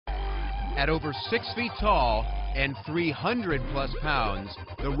At over 6 feet tall and 300 plus pounds,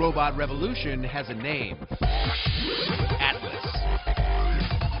 the robot revolution has a name: Atlas.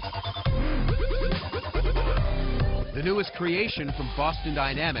 The newest creation from Boston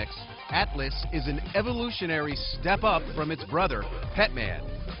Dynamics, Atlas is an evolutionary step up from its brother, Petman.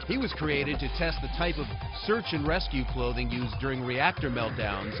 He was created to test the type of search and rescue clothing used during reactor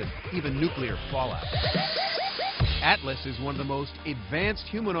meltdowns and even nuclear fallout. Atlas is one of the most advanced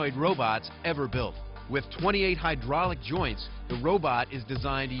humanoid robots ever built. With 28 hydraulic joints, the robot is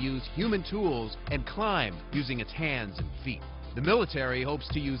designed to use human tools and climb using its hands and feet. The military hopes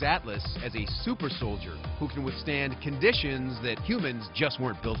to use Atlas as a super soldier who can withstand conditions that humans just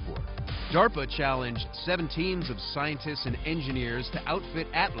weren't built for. DARPA challenged 7 teams of scientists and engineers to outfit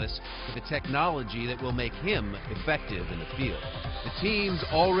Atlas with a technology that will make him effective in the field. The teams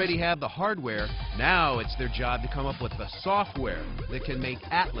already have the hardware. Now it's their job to come up with the software that can make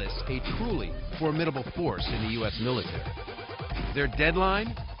Atlas a truly formidable force in the U.S. military. Their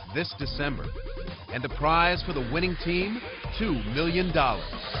deadline? This December. And the prize for the winning team? $2 million.